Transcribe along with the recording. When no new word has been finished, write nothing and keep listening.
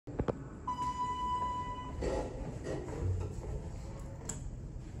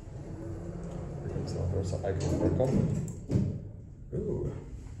There's an Icon Brickell. Ooh.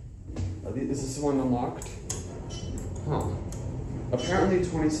 Is this one unlocked? Huh. Apparently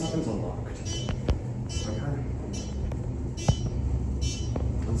 27's unlocked. Okay.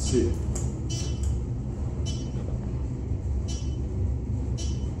 Let's see.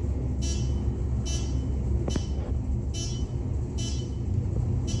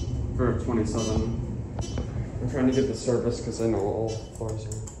 For 27. I'm trying to get the service because I know all floors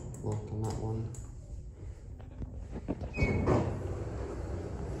are locked on that one.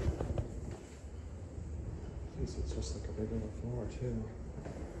 Geez, it's just like a regular floor too.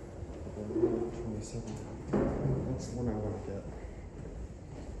 27. That's the one I want to get.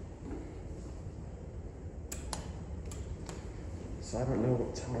 So I don't know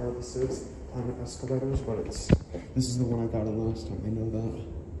what tower this is, Planet Escalators, but this is the one I got in last time. I know that.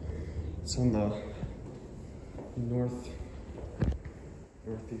 It's on the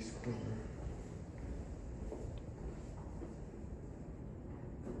northeast corner.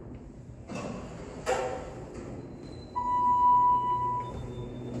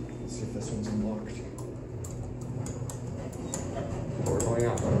 Let's see if this one's unlocked. Oh, we're going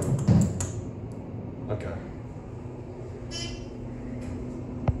up. Okay.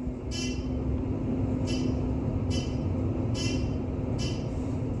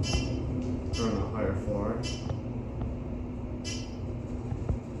 We're on a higher floor.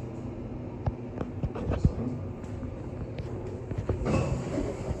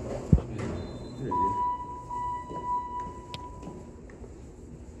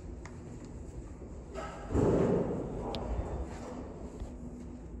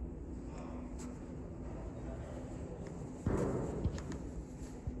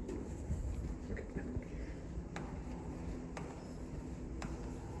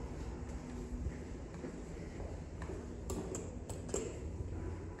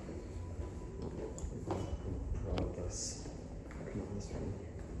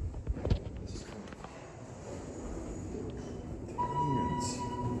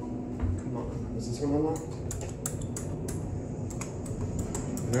 Is this one unlocked?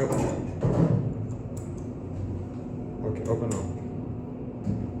 Nope. Okay, open up.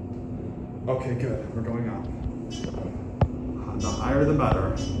 Okay, good. We're going up. The higher the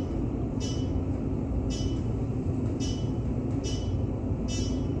better.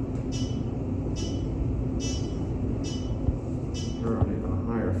 We're on even a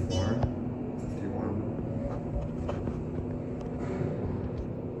higher floor. 51.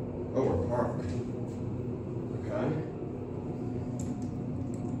 Oh, we're parked. Okay.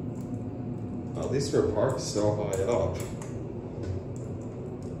 At least we're parked so high up.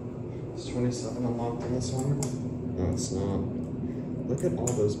 Is 27 unlocked on this one? No, it's not. Look at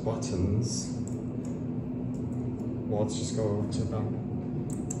all those buttons. Well, let's just go to the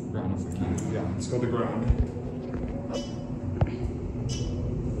ground if we can. Yeah, let's go to the ground.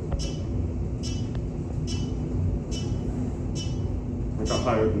 I got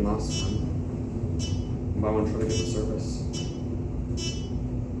higher than last time. But I want to try to get the service.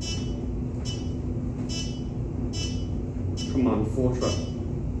 Come on, full truck.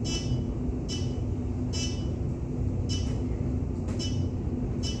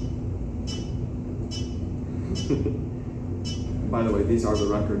 By the way, these are the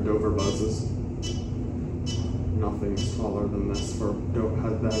record Dover buzzes. Nothing's taller than this for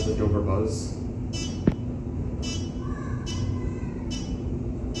that has a Dover buzz.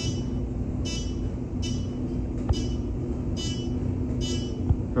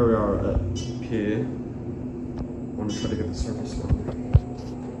 Here we are at P. I want to try to get the service one.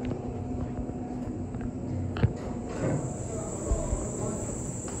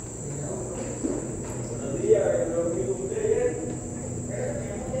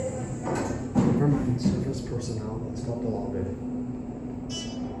 Never mind, service personnel. Let's go up the lobby.